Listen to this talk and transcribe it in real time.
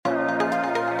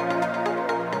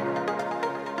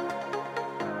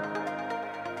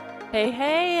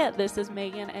Hey, this is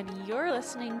Megan, and you're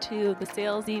listening to the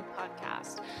Salesy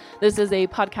Podcast. This is a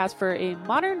podcast for a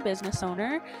modern business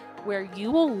owner where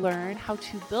you will learn how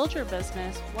to build your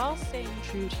business while staying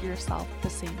true to yourself at the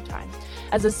same time.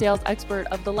 As a sales expert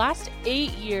of the last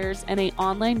 8 years and an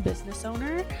online business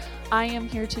owner, I am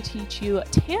here to teach you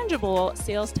tangible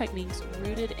sales techniques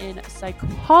rooted in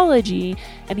psychology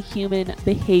and human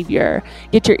behavior.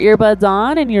 Get your earbuds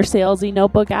on and your salesy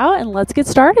notebook out, and let's get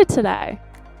started today.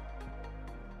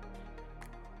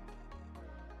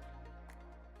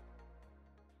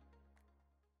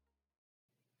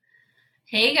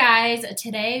 Hey guys,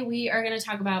 today we are going to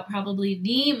talk about probably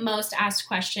the most asked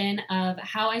question of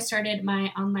how I started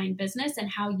my online business and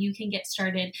how you can get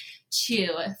started too.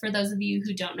 For those of you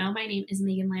who don't know, my name is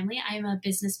Megan Lamley. I am a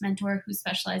business mentor who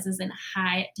specializes in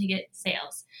high ticket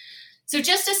sales. So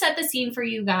just to set the scene for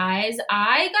you guys,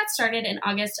 I got started in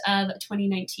August of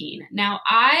 2019. Now,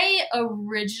 I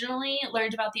originally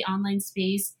learned about the online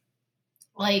space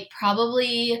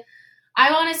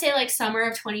I want to say summer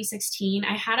of 2016.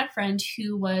 I had a friend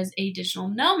who was a digital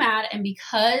nomad, and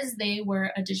because they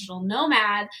were a digital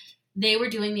nomad, they were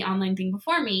doing the online thing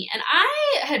before me. And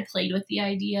I had played with the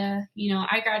idea.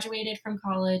 I graduated from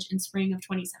college in spring of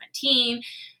 2017,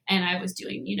 and I was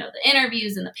doing, the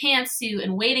interviews and the pantsuit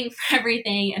and waiting for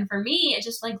everything. And for me, it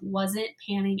just wasn't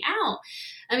panning out.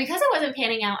 And because it wasn't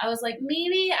panning out, I was like,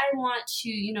 maybe I want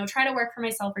to, try to work for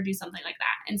myself or do something like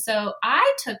that. And so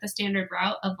I took the standard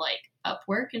route of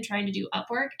Upwork and trying to do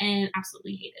Upwork and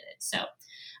absolutely hated it. So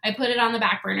I put it on the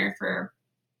back burner for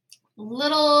a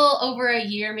little over a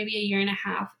year, maybe a year and a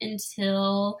half,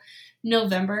 until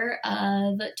November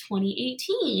of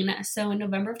 2018. So in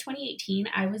November of 2018,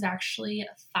 I was actually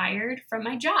fired from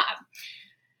my job.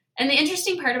 And the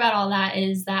interesting part about all that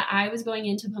is that I was going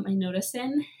in to put my notice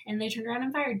in, and they turned around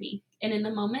and fired me. And in the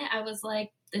moment, I was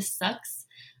like, this sucks.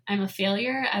 I'm a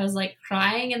failure. I was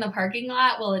crying in the parking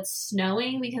lot while it's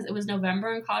snowing because it was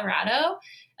November in Colorado.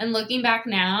 And looking back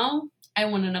now, I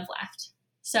wouldn't have left.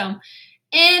 So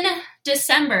in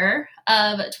December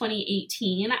of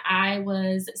 2018, I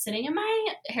was sitting in my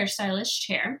hairstylist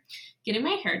chair getting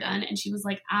my hair done, and she was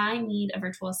like, I need a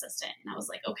virtual assistant. And I was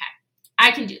like, okay,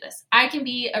 I can do this. I can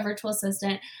be a virtual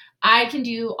assistant. I can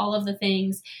do all of the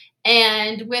things.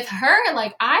 And with her,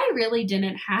 I really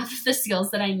didn't have the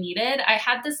skills that I needed. I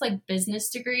had this business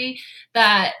degree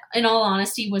that, in all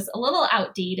honesty, was a little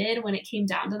outdated when it came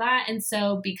down to that. And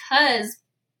so because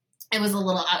it was a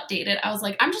little outdated, I was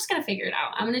like, I'm just going to figure it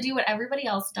out. I'm going to do what everybody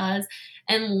else does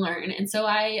and learn. And so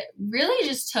I really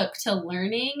just took to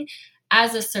learning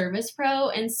as a service pro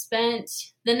and spent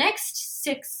the next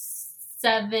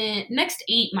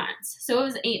 8 months. So it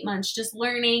was 8 months just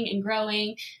learning and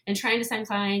growing and trying to sign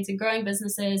clients and growing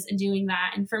businesses and doing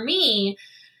that. And for me,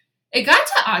 it got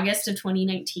to August of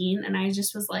 2019, and I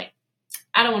just was like,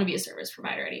 I don't want to be a service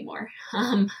provider anymore.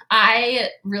 I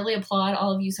really applaud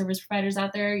all of you service providers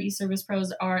out there. You service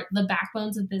pros are the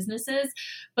backbones of businesses.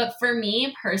 But for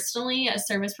me personally,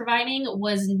 service providing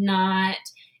was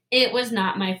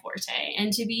not my forte.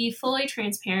 And to be fully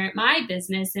transparent, my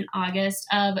business in August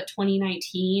of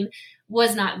 2019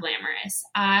 was not glamorous.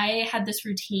 I had this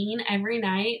routine every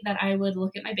night that I would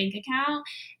look at my bank account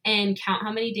and count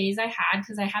how many days I had,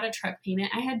 because I had a truck payment,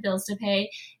 I had bills to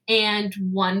pay, and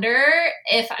wonder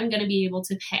if I'm going to be able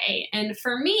to pay. And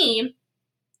for me,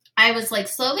 I was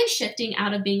slowly shifting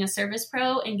out of being a service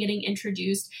pro and getting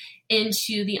introduced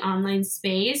into the online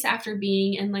space after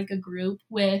being in a group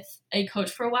with a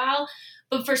coach for a while.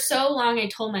 But for so long, I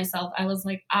told myself, I was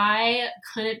like, I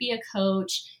couldn't be a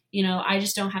coach. I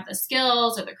just don't have the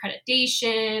skills or the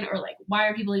accreditation, or why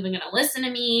are people even going to listen to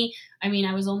me? I mean,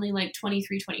 I was only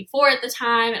 23, 24 at the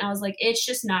time. And I was like, it's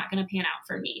just not going to pan out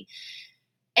for me.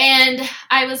 And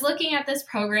I was looking at this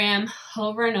program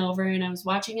over and over, and I was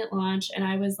watching it launch, and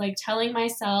I was telling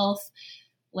myself,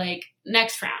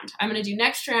 next round, I'm going to do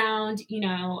next round.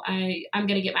 I'm going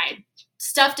to get my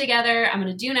stuff together. I'm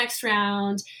going to do next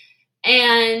round.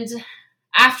 And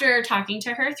after talking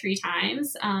to her 3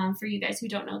 times, for you guys who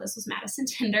don't know, this was Madison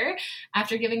Tinder.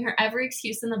 After giving her every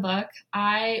excuse in the book,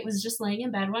 I was just laying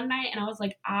in bed one night, and I was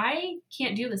like, I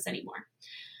can't do this anymore.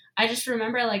 I just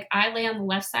remember I lay on the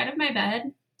left side of my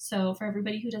bed. So for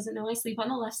everybody who doesn't know, I sleep on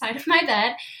the left side of my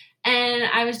bed. And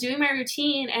I was doing my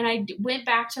routine, and I went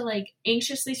back to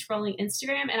anxiously scrolling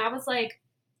Instagram, and I was like,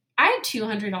 I have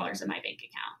 $200 in my bank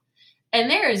account, and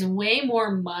there is way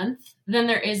more month than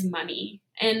there is money.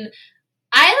 And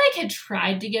I had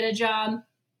tried to get a job,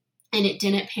 and it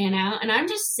didn't pan out. And I'm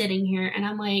just sitting here, and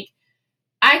I'm like,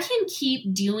 I can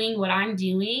keep doing what I'm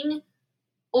doing,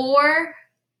 or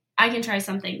I can try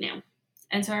something new.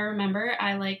 And so I remember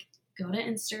I go to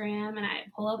Instagram and I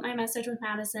pull up my message with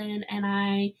Madison, and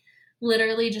I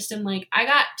literally just am like, I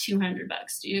got $200,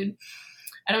 dude.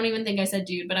 I don't even think I said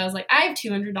dude, but I was like, I have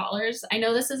 $200. I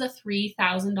know this is a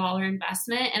 $3,000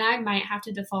 investment and I might have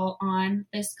to default on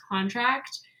this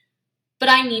contract, but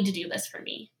I need to do this for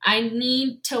me. I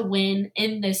need to win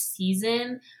in this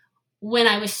season when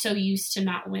I was so used to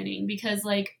not winning, because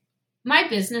like my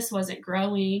business wasn't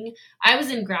growing. I was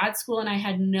in grad school and I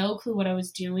had no clue what I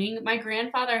was doing. My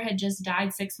grandfather had just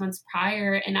died 6 months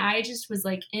prior, and I just was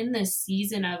like in this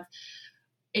season of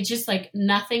it just like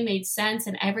nothing made sense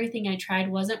and everything I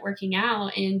tried wasn't working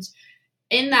out. And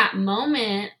in that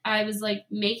moment, I was like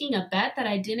making a bet that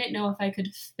I didn't know if I could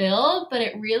fill, but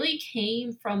it really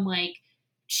came from like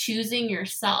choosing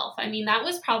yourself. I mean, that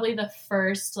was probably the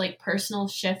first like personal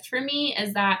shift for me,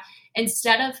 is that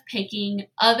instead of picking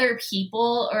other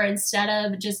people, or instead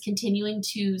of just continuing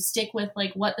to stick with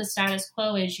like what the status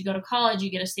quo is, you go to college,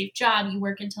 you get a safe job, you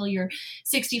work until you're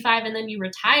 65 and then you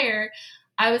retire,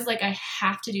 I was like, I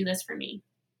have to do this for me.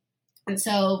 And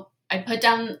so I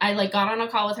got on a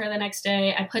call with her the next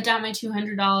day. I put down my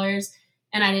 $200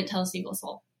 and I didn't tell a single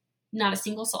soul, not a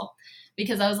single soul,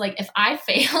 because I was like, if I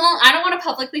fail, I don't want to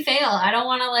publicly fail. I don't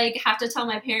want to like have to tell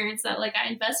my parents that like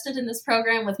I invested in this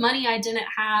program with money I didn't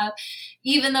have,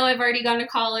 even though I've already gone to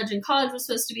college and college was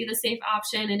supposed to be the safe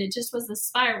option, and it just was a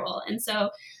spiral. And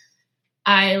so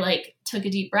I like took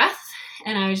a deep breath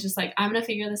and I was just like, I'm going to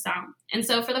figure this out. And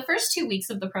so for the first 2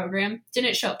 weeks of the program,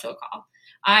 didn't show up to a call.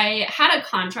 I had a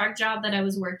contract job that I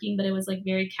was working, but it was like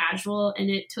very casual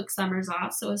and it took summers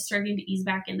off. So I was starting to ease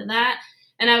back into that.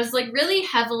 And I was like really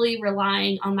heavily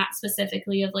relying on that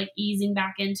specifically, of like easing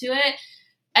back into it.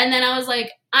 And then I was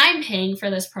like, I'm paying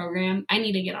for this program. I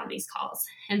need to get on these calls.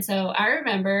 And so I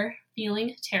remember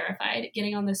feeling terrified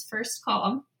getting on this first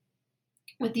call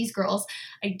with these girls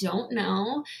I don't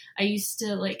know. I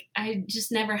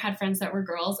just never had friends that were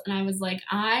girls. And I was like,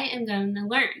 I am going to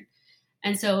learn.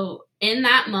 And so in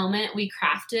that moment, we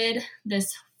crafted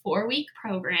this 4-week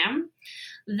program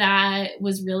that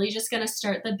was really just going to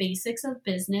start the basics of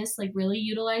business, like really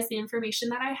utilize the information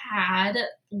that I had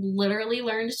literally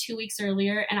learned 2 weeks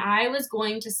earlier. And I was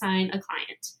going to sign a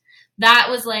client. That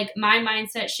was like my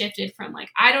mindset shifted from like,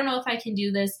 I don't know if I can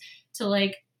do this, to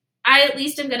like, I at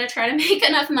least am going to try to make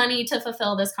enough money to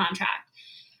fulfill this contract.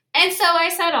 And so I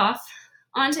set off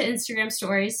onto Instagram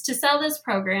stories to sell this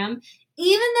program,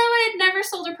 even though I had never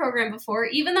sold a program before,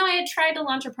 even though I had tried to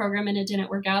launch a program and it didn't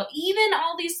work out, even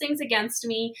all these things against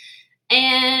me.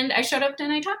 And I showed up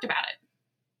and I talked about it.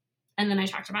 And then I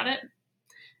talked about it.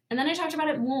 And then I talked about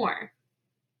it more.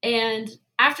 And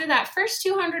after that first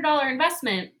 $200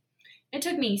 investment, it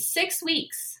took me 6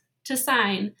 weeks to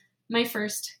sign my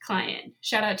first client.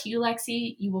 Shout out to you,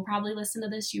 Lexi. You will probably listen to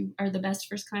this. You are the best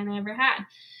first client I ever had.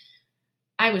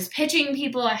 I was pitching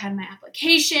people. I had my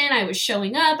application. I was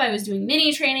showing up. I was doing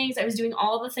mini trainings. I was doing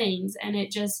all the things. And I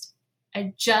just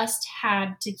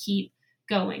had to keep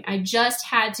going. I just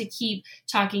had to keep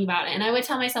talking about it. And I would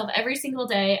tell myself every single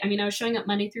day, I mean, I was showing up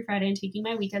Monday through Friday and taking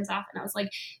my weekends off. And I was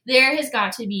like, there has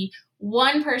got to be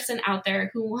one person out there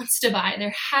who wants to buy.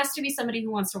 There has to be somebody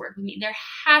who wants to work with me. There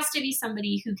has to be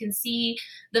somebody who can see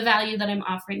the value that I'm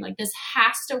offering. Like, this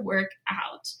has to work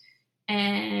out.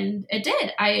 And it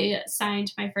did. I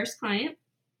signed my first client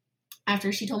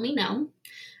after she told me no.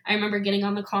 I remember getting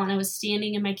on the call and I was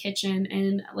standing in my kitchen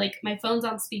and like my phone's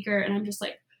on speaker and I'm just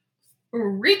like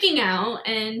freaking out.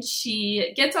 And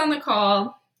she gets on the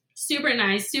call, super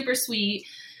nice, super sweet.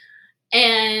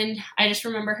 And I just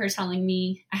remember her telling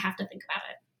me, I have to think about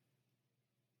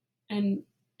it. And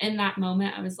in that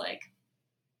moment, I was like,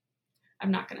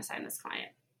 I'm not going to sign this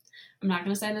client. I'm not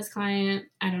going to sign this client.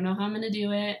 I don't know how I'm going to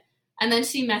do it. And then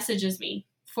she messages me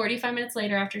 45 minutes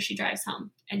later after she drives home.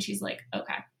 And she's like,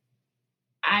 okay,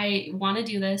 I want to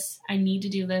do this. I need to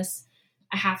do this.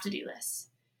 I have to do this.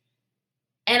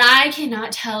 And I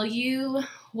cannot tell you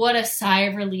what a sigh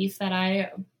of relief that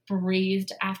I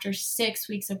breathed after 6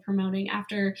 weeks of promoting,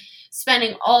 after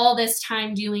spending all this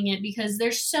time doing it, because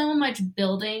there's so much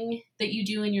building that you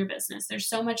do in your business. There's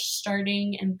so much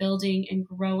starting and building and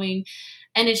growing.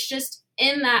 And it's just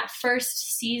in that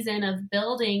first season of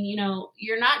building, you know,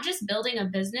 you're not just building a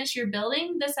business, you're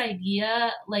building this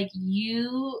idea like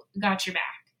you got your back.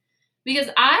 Because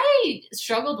I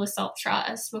struggled with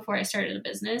self-trust before I started a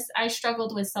business. I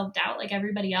struggled with self-doubt like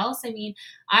everybody else. I mean,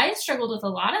 I struggled with a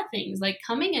lot of things. Like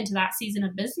coming into that season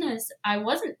of business, I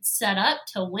wasn't set up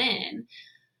to win.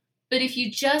 But if you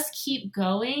just keep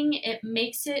going, it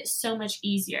makes it so much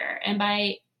easier. And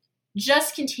by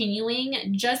just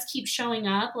continuing, just keep showing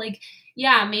up, like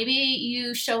yeah, maybe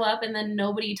you show up and then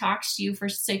nobody talks to you for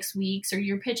 6 weeks, or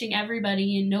you're pitching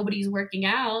everybody and nobody's working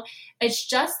out. It's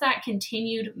just that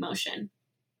continued motion.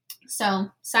 So,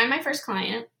 signed my first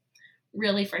client,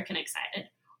 really freaking excited.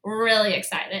 Really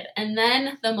excited. And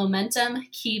then the momentum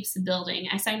keeps building.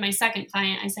 I signed my second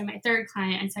client. I signed my third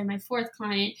client. I signed my fourth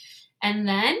client. And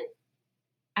then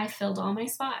I filled all my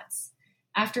spots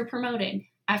after promoting.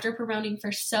 After promoting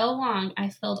for so long, I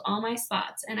filled all my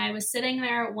spots. And I was sitting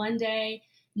there one day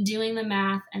doing the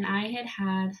math, and I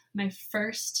had my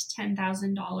first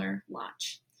 $10,000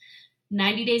 launch.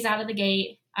 90 days out of the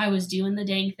gate, I was doing the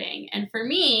dang thing. And for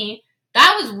me,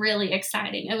 that was really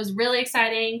exciting. It was really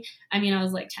exciting. I mean, I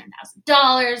was like,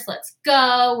 $10,000, let's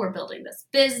go. We're building this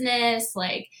business.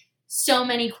 Like, so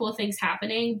many cool things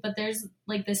happening. But there's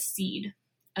like this seed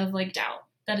of like doubt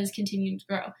that is continuing to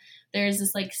grow. There's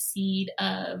this like seed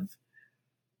of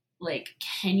like,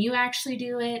 can you actually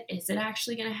do it? Is it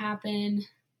actually going to happen?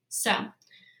 So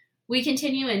we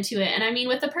continue into it. And I mean,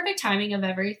 with the perfect timing of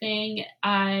everything,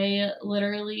 I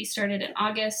literally started in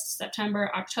August,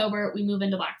 September, October, we move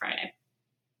into Black Friday.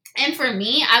 And for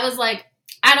me, I was like,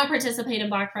 I don't participate in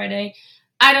Black Friday.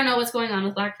 I don't know what's going on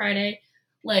with Black Friday.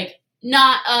 Like,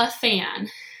 not a fan.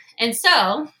 And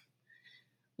so,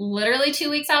 literally 2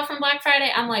 weeks out from Black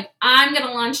Friday, I'm like, I'm going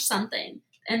to launch something.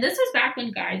 And this was back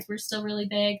when guides were still really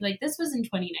big. Like, this was in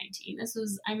 2019. This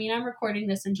was, I mean, I'm recording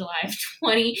this in July of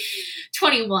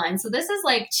 2021. So this is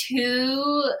like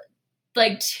two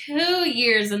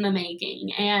years in the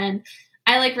making. And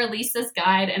I like release this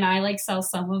guide and I like sell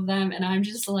some of them. And I'm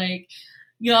just like,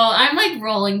 yo, I'm like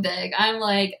rolling big. I'm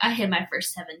like, I hit my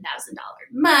first $7,000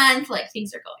 month. Like,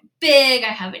 things are going big. I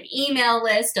have an email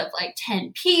list of like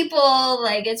 10 people.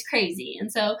 Like, it's crazy.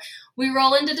 And so we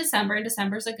roll into December, and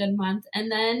December's a good month.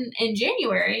 And then in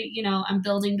January, you know, I'm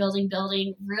building.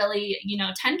 Really, you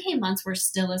know, 10K months were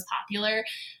still as popular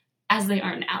as they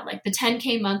are now. Like, the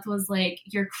 10K month was like,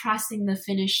 you're crossing the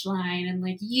finish line and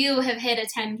like, you have hit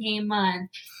a 10K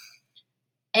month.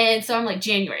 And so I'm like,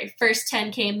 January, first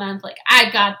 10K month, like,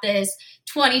 I got this.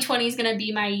 2020 is going to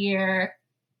be my year.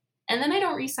 And then I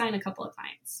don't re-sign a couple of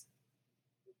clients.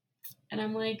 And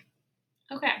I'm like,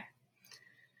 okay.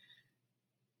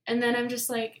 And then I'm just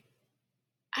like,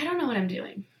 I don't know what I'm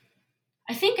doing.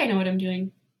 I think I know what I'm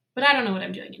doing, but I don't know what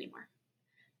I'm doing anymore.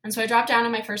 And so I dropped down to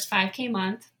my first 5K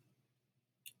month.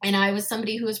 And I was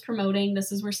somebody who was promoting.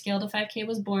 This is where Scale to 5K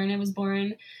was born. It was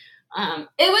born.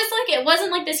 It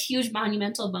wasn't like this huge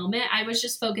monumental moment. I was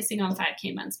just focusing on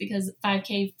 5K months because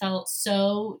 5K felt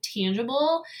so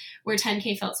tangible, where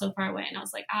 10K felt so far away. And I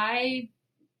was like, I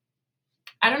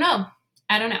don't know.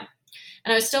 And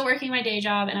I was still working my day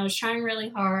job, and I was trying really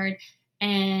hard.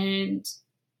 And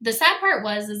the sad part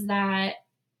is that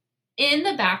in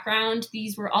the background,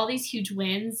 these were all these huge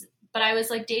wins, but I was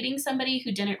like dating somebody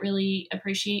who didn't really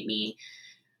appreciate me.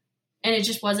 And it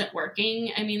just wasn't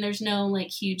working. I mean, there's no like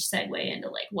huge segue into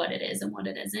like what it is and what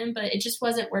it isn't, but it just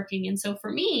wasn't working. And so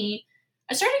for me,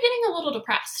 I started getting a little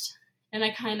depressed, and I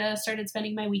kind of started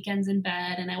spending my weekends in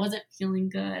bed, and I wasn't feeling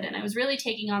good. And I was really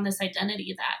taking on this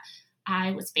identity that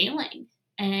I was failing.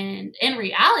 And in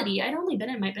reality, I'd only been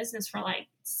in my business for like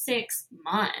 6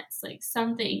 months, like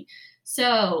something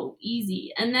so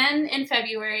easy. And then in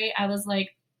February, I was like,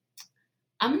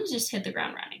 I'm going to just hit the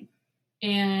ground running.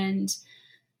 And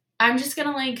I'm just going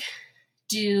to like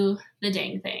do the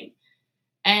dang thing.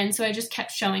 And so I just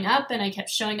kept showing up, and I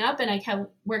kept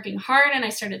working hard, and I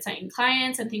started signing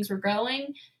clients, and things were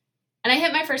growing. And I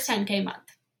hit my first 10K month.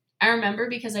 I remember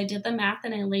because I did the math,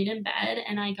 and I laid in bed,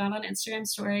 and I got on Instagram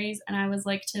stories, and I was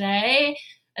like, today,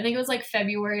 I think it was like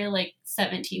February like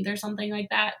 17th or something like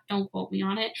that. Don't quote me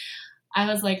on it.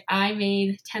 I was like, I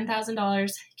made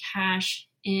 $10,000 cash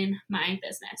in my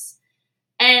business.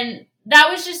 And that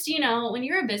was just, you know, when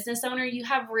you're a business owner, you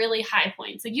have really high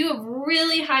points. Like, you have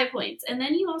really high points, and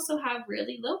then you also have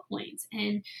really low points.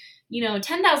 And, you know,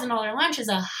 $10,000 launch is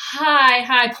a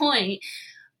high point.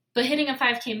 But hitting a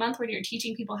 5K month where you're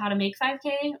teaching people how to make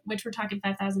 5K, which we're talking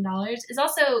 $5,000, is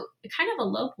also kind of a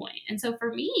low point. And so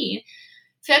for me,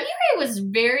 February was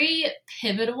very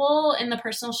pivotal in the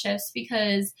personal shifts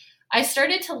because I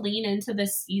started to lean into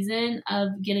this season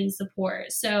of getting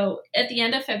support. So at the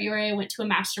end of February, I went to a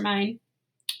mastermind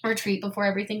retreat before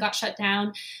everything got shut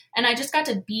down. And I just got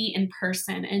to be in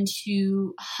person, and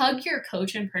to hug your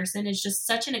coach in person is just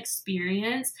such an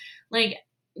experience. Like,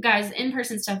 guys,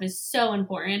 in-person stuff is so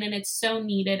important, and it's so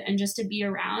needed, and just to be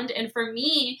around. And for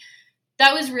me,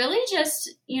 that was really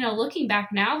just, you know, looking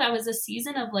back now, that was a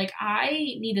season of like, I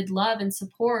needed love and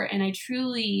support, and I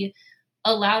truly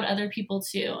allowed other people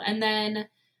to. And then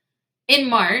in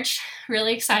March,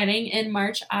 really exciting, in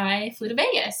March, I flew to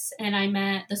Vegas and I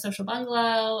met the Social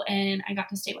Bungalow and I got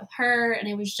to stay with her. And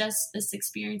it was just this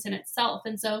experience in itself.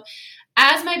 And so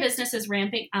as my business is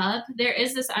ramping up, there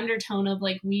is this undertone of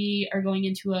like, we are going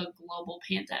into a global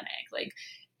pandemic. Like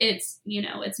it's,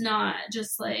 it's not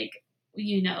just like,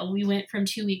 we went from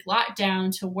 2-week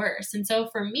lockdown to worse. And so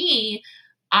for me,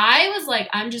 I was like,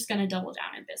 I'm just going to double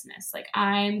down in business. Like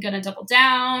I'm going to double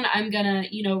down. I'm going to,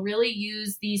 really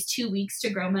use these 2 weeks to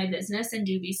grow my business and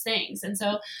do these things. And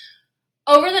so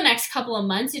over the next couple of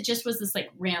months, it just was this like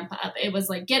ramp up. It was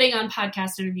like getting on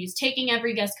podcast interviews, taking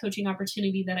every guest coaching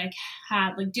opportunity that I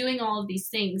had, like doing all of these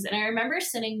things. And I remember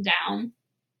sitting down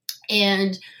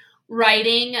and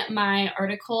writing my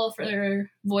article for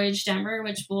Voyage Denver,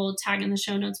 which we'll tag in the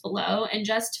show notes below, and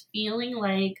just feeling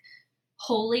like,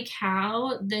 holy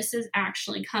cow, this is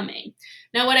actually coming.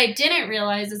 Now, what I didn't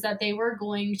realize is that they were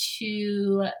going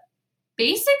to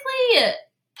basically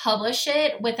publish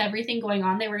it with everything going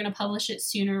on. They were going to publish it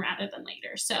sooner rather than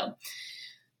later. So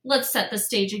let's set the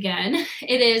stage again.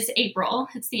 It is April.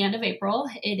 It's the end of April.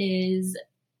 It is,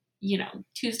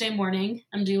 Tuesday morning.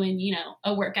 I'm doing,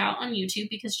 a workout on YouTube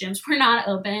because gyms were not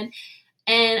open.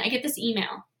 And I get this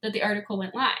email that the article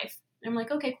went live. And I'm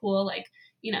like, okay, cool. Like,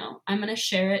 I'm going to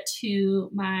share it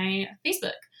to my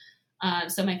Facebook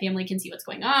so my family can see what's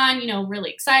going on,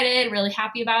 really excited, really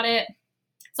happy about it.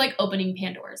 It's like opening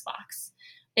Pandora's box.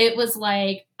 It was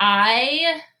like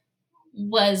I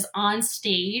was on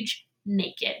stage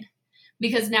naked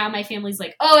because now my family's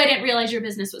like, oh, I didn't realize your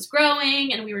business was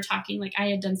growing. And we were talking like I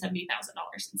had done $70,000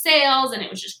 in sales and it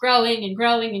was just growing and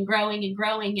growing and growing and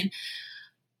growing. And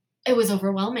it was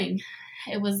overwhelming.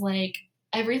 It was like,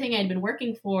 everything I'd been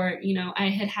working for, I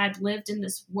had lived in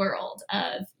this world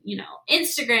of,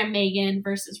 Instagram Megan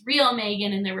versus real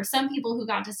Megan. And there were some people who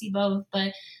got to see both, but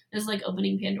it was like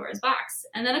opening Pandora's box.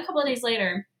 And then a couple of days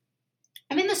later,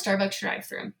 I'm in the Starbucks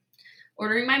drive-thru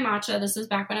ordering my matcha. This was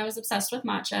back when I was obsessed with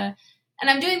matcha. And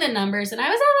I'm doing the numbers and I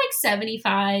was at like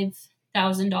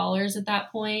 $75,000 at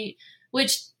that point,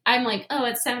 which I'm like, oh,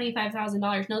 it's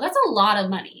 $75,000. No, that's a lot of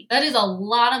money. That is a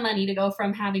lot of money to go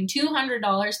from having $200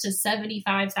 to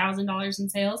 $75,000 in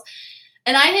sales.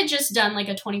 And I had just done like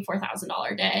a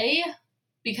 $24,000 day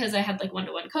because I had like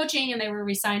one-to-one coaching and they were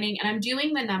resigning. And I'm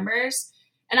doing the numbers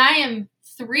and I am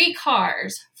 3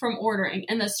 cars from ordering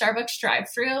in the Starbucks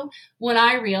drive-thru when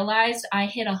I realized I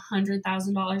hit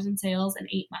 $100,000 in sales in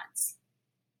 8 months.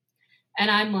 And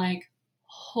I'm like,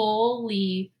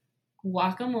 holy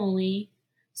guacamole.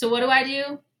 So what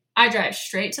do? I drive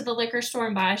straight to the liquor store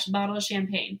and buy a bottle of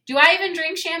champagne. Do I even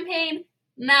drink champagne?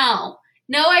 No,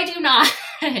 I do not.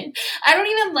 I don't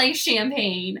even like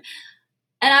champagne.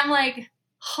 And I'm like,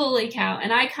 holy cow.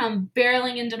 And I come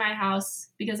barreling into my house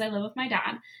because I live with my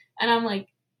dad. And I'm like,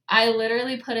 I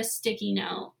literally put a sticky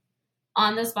note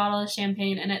on this bottle of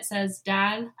champagne and it says,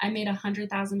 Dad, I made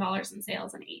 $100,000 in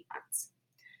sales in 8 months.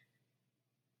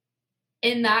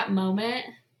 In that moment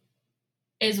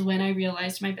is when I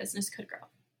realized my business could grow.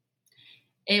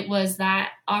 It was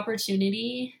that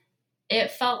opportunity.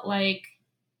 It felt like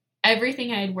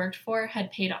everything I had worked for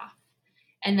had paid off.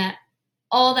 And that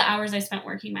all the hours I spent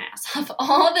working my ass off,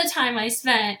 all the time I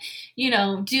spent,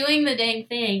 doing the dang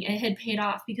thing, it had paid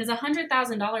off. Because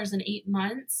 $100,000 in 8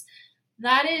 months,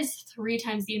 that is 3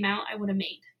 times the amount I would have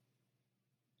made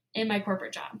in my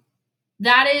corporate job.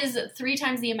 That is 3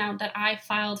 times the amount that I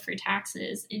filed for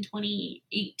taxes in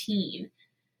 2018.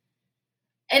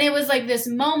 And it was like this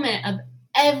moment of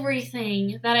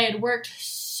everything that I had worked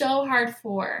so hard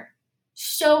for.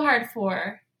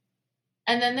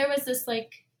 And then there was this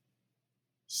like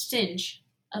stinge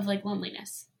of like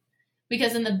loneliness.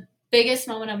 Because in the biggest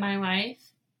moment of my life,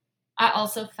 I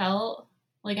also felt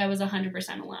like I was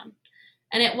 100% alone.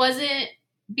 And it wasn't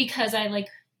because I like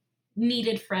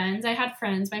needed friends. I had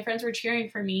friends. My friends were cheering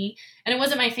for me. And it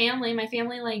wasn't my family. My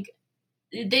family like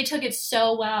they took it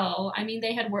so well. I mean,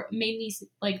 they had made me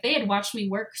like, they had watched me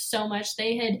work so much.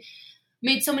 They had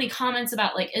made so many comments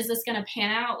about like, is this going to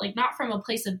pan out? Like not from a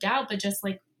place of doubt, but just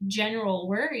like general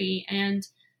worry. And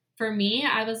for me,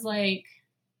 I was like,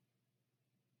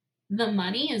 the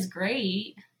money is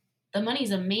great. The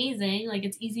money's amazing. Like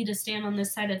it's easy to stand on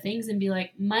this side of things and be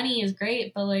like, money is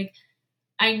great. But like,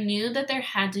 I knew that there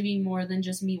had to be more than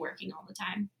just me working all the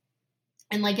time.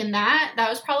 And like in that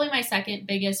was probably my second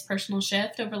biggest personal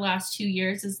shift over the last 2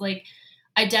 years is like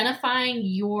identifying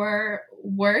your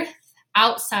worth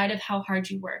outside of how hard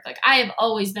you work. Like I have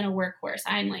always been a workhorse.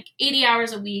 I'm like 80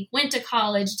 hours a week, went to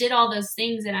college, did all those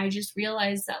things. And I just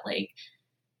realized that like,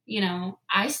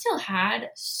 I still had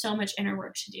so much inner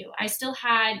work to do. I still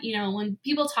had, when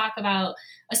people talk about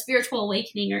a spiritual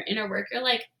awakening or inner work, you're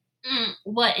like,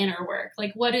 what inner work?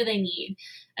 Like, what do they need?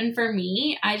 And for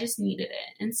me, I just needed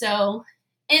it. And so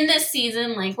in this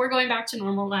season, like, we're going back to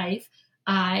normal life,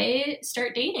 I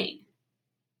start dating.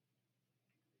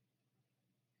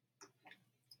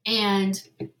 And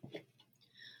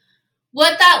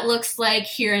what that looks like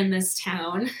here in this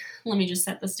town, let me just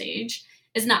set the stage,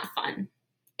 is not fun.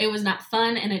 It was not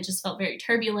fun, and it just felt very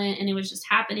turbulent, and it was just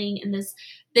happening. And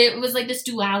it was like this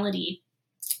duality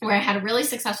where I had a really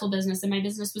successful business, and my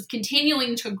business was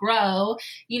continuing to grow.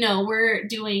 You know, we're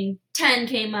doing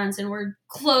 10K months, and we're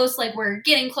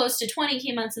getting close to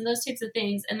 20K months, and those types of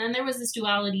things. And then there was this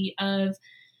duality of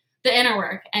the inner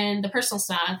work and the personal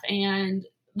stuff, and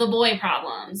the boy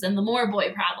problems, and the more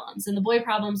boy problems, and the boy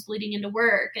problems bleeding into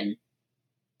work. And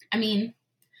I mean,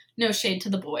 no shade to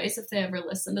the boys if they ever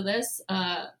listen to this,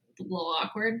 a little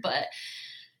awkward, but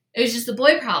it was just the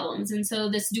boy problems. And so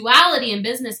this duality in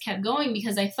business kept going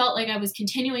because I felt like I was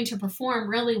continuing to perform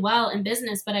really well in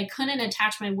business, but I couldn't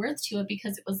attach my worth to it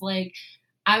because it was like,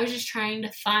 I was just trying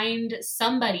to find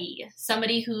somebody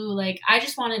who, like, I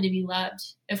just wanted to be loved.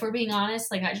 If we're being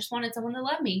honest, like, I just wanted someone to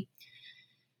love me.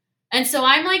 And so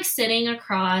I'm like sitting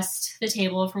across the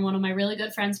table from one of my really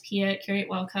good friends, Pia at Curate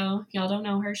Wellco. If y'all don't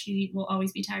know her, she will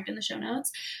always be tagged in the show notes.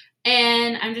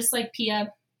 And I'm just like,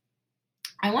 Pia,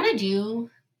 I want to do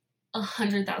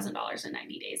 $100,000 in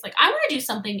 90 days. Like, I want to do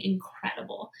something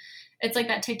incredible. It's like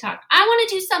that TikTok. I want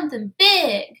to do something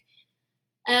big.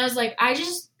 And I was like, I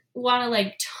just want to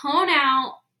like tone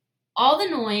out all the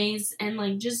noise and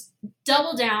like just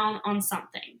double down on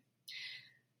something.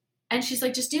 And she's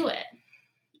like, just do it.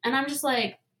 And I'm just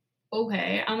like,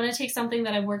 okay, I'm going to take something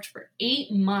that I've worked for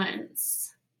 8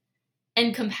 months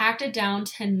and compact it down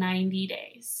to 90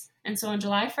 days. And so on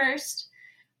July 1st,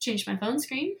 changed my phone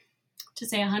screen to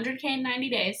say 100K in 90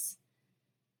 days.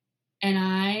 And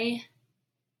I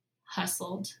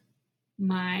hustled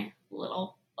my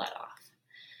little butt off.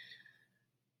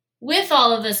 With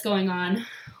all of this going on,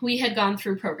 we had gone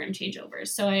through program changeovers.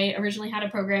 So I originally had a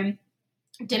program,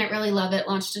 didn't really love it,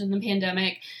 launched it in the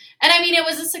pandemic. And I mean, it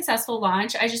was a successful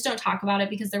launch. I just don't talk about it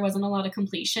because there wasn't a lot of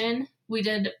completion. We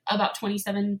did about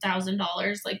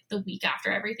 $27,000 like the week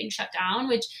after everything shut down,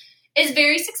 which is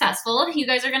very successful. You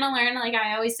guys are going to learn, like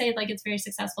I always say, like it's very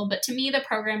successful. But to me, the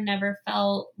program never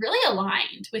felt really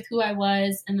aligned with who I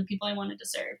was and the people I wanted to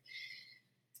serve.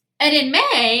 And in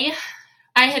May,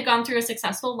 I had gone through a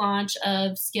successful launch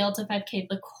of Scale to 5K,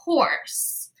 the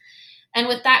course. And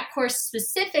with that course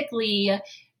specifically,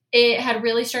 it had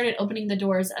really started opening the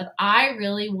doors of I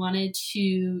really wanted to,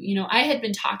 you know, I had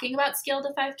been talking about Scale to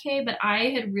 5K, but I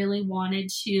had really wanted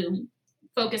to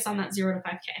focus on that 0 to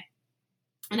 5K.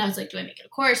 And I was like, do I make it a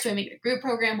course? Do I make it a group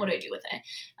program? What do I do with it?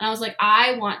 And I was like,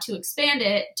 I want to expand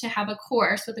it to have a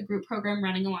course with a group program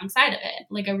running alongside of it.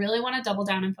 Like, I really want to double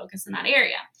down and focus in that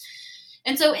area.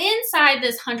 And so inside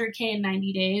this 100K in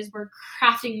 90 days, we're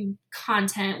crafting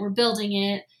content, we're building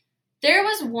it. There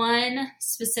was one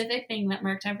specific thing that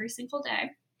marked every single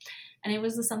day, and it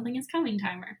was the Something is Coming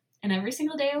timer. And every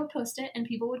single day I would post it, and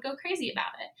people would go crazy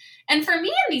about it. And for me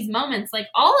in these moments, like,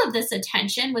 all of this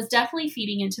attention was definitely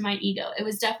feeding into my ego. It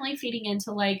was definitely feeding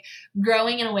into, like,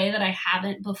 growing in a way that I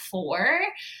haven't before.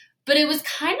 But it was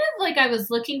kind of like I was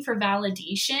looking for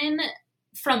validation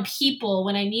from people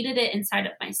when I needed it inside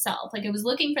of myself. Like, I was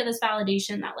looking for this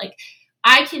validation that, like,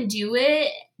 I can do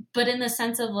it, but in the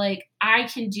sense of, like, I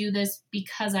can do this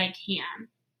because I can.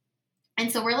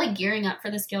 And so we're, like, gearing up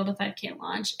for the Scale to 5K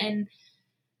launch. And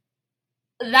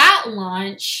that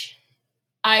launch,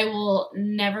 I will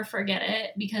never forget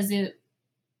it because it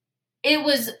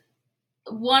was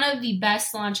one of the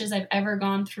best launches I've ever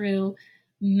gone through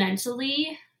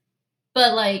mentally.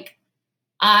 But, like,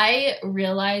 I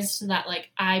realized that,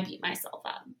 like, I beat myself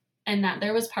up. And that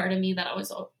there was part of me that I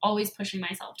was always pushing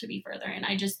myself to be further. And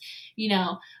I just, you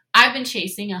know, I've been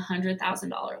chasing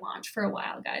 $100,000 launch for a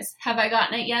while, guys. Have I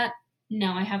gotten it yet?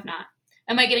 No, I have not.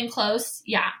 Am I getting close?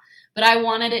 Yeah. But I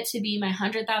wanted it to be my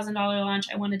 $100,000 launch.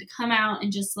 I wanted to come out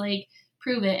and just, like,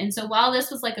 prove it. And so while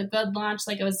this was, like, a good launch,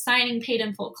 like, I was signing paid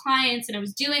in full clients and I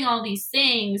was doing all these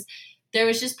things, there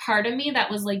was just part of me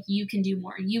that was like, you can do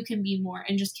more, you can be more,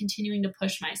 and just continuing to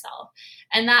push myself.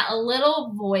 And that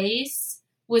little voice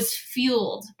was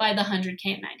fueled by the 100K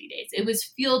in 90 days. It was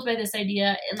fueled by this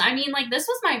idea. And I mean, like, this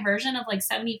was my version of, like,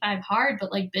 75 hard,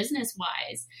 but, like, business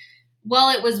wise, while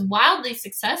it was wildly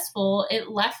successful, it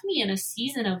left me in a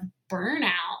season of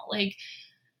burnout. Like,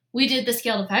 we did the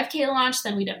Scale to 5K launch,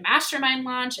 then we did Mastermind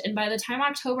launch. And by the time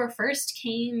October 1st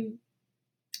came,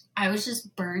 I was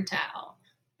just burnt out.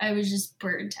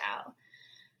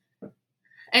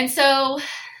 And so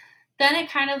then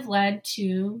it kind of led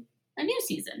to a new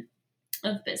season.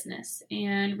 of business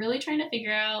and really trying to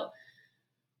figure out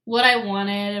what I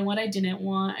wanted and what I didn't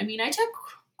want. I mean, I took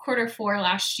Q4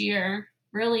 last year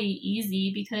really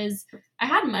easy because I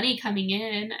had money coming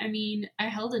in. I mean, I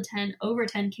held over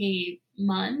 10K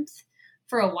month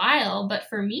for a while, but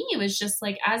for me, it was just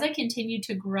like, as I continued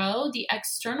to grow, the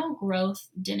external growth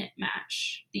didn't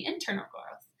match the internal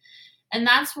growth. And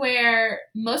that's where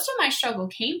most of my struggle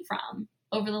came from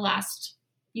over the last,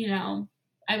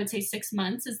 I would say 6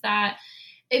 months, is that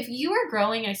if you are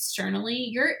growing externally,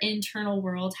 your internal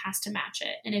world has to match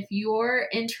it. And if your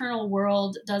internal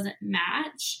world doesn't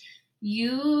match,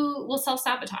 you will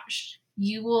self-sabotage.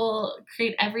 You will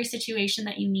create every situation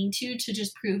that you need to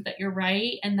just prove that you're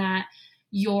right and that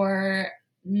you're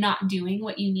not doing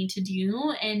what you need to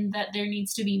do and that there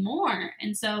needs to be more.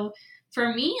 And so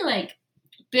for me, like,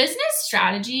 business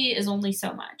strategy is only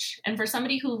so much. And for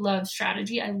somebody who loves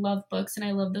strategy, I love books and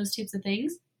I love those types of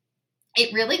things.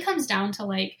 It really comes down to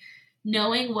like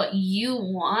knowing what you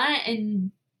want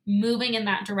and moving in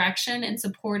that direction and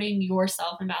supporting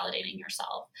yourself and validating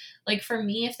yourself. Like for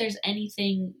me, if there's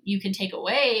anything you can take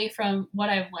away from what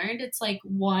I've learned, it's like,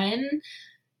 one,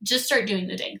 just start doing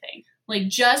the dang thing. Like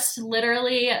just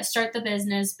literally start the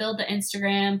business, build the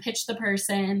Instagram, pitch the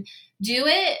person, do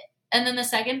it. And then the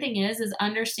second thing is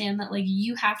understand that like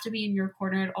you have to be in your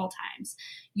corner at all times.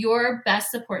 Your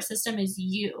best support system is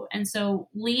you. And so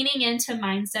leaning into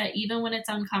mindset, even when it's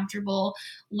uncomfortable,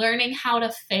 learning how to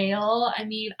fail. I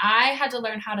mean, I had to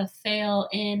learn how to fail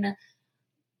in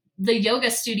the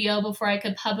yoga studio before I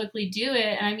could publicly do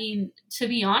it. And I mean, to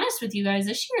be honest with you guys,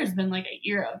 this year has been like a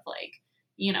year of like,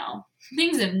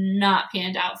 things have not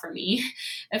panned out for me.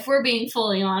 If we're being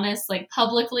fully honest, like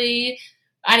publicly,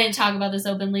 I didn't talk about this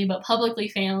openly, but publicly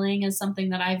failing is something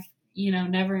that I've,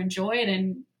 never enjoyed.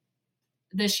 And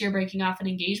this year breaking off an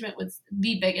engagement was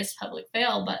the biggest public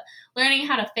fail, but learning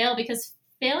how to fail, because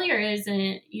failure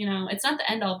isn't, it's not the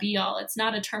end all be all. It's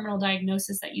not a terminal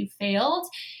diagnosis that you failed.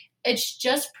 It's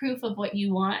just proof of what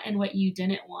you want and what you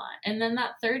didn't want. And then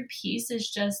that third piece is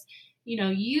just,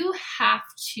 you have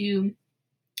to,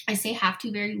 I say have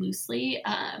to very loosely.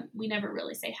 We never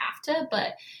really say have to,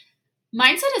 but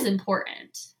mindset is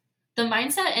important. The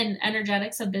mindset and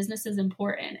energetics of business is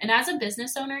important. And as a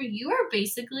business owner, you are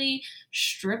basically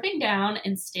stripping down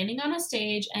and standing on a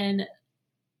stage and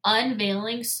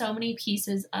unveiling so many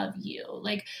pieces of you.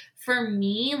 Like for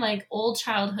me, like old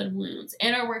childhood wounds,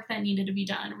 inner work that needed to be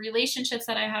done, relationships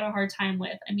that I had a hard time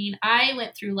with. I mean, I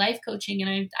went through life coaching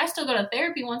and I still go to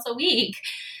therapy once a week.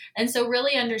 And so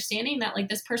really understanding that like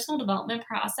this personal development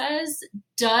process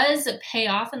does pay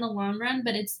off in the long run,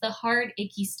 but it's the hard,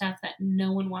 icky stuff that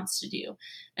no one wants to do.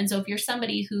 And so if you're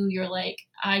somebody who you're like,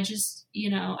 I just,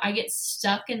 I get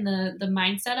stuck in the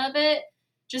mindset of it,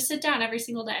 just sit down every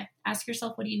single day. Ask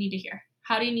yourself, what do you need to hear?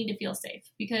 How do you need to feel safe?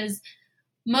 Because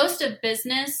most of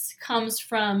business comes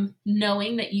from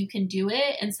knowing that you can do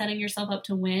it and setting yourself up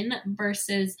to win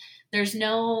versus there's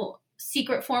no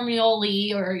secret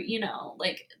formulae or,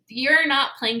 like you're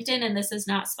not Plankton and this is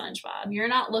not SpongeBob. You're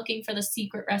not looking for the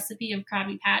secret recipe of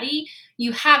Krabby Patty.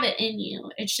 You have it in you.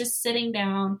 It's just sitting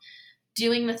down,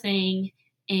 doing the thing,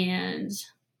 and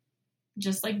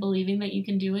just like believing that you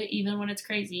can do it even when it's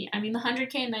crazy. I mean, the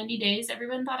 100K in 90 days,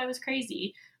 everyone thought I was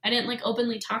crazy. I didn't like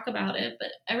openly talk about it, but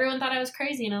everyone thought I was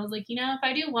crazy. And I was like, if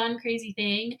I do one crazy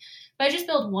thing, if I just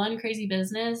build one crazy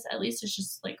business, at least it's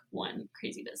just like one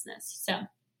crazy business. So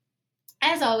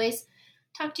as always,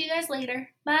 talk to you guys later.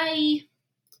 Bye.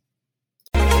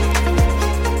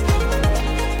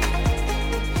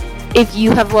 If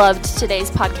you have loved today's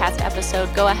podcast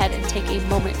episode, go ahead and take a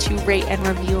moment to rate and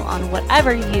review on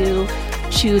whatever you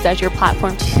choose as your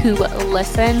platform to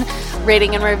listen.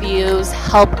 Rating and reviews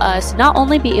help us not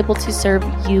only be able to serve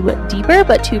you deeper,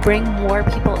 but to bring more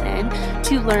people in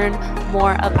to learn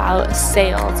more about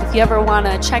sales. If you ever want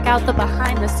to check out the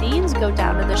behind the scenes, go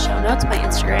down to the show notes. My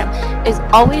Instagram is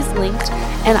always linked,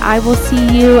 and I will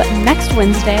see you next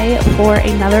Wednesday for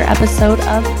another episode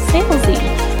of Salesy.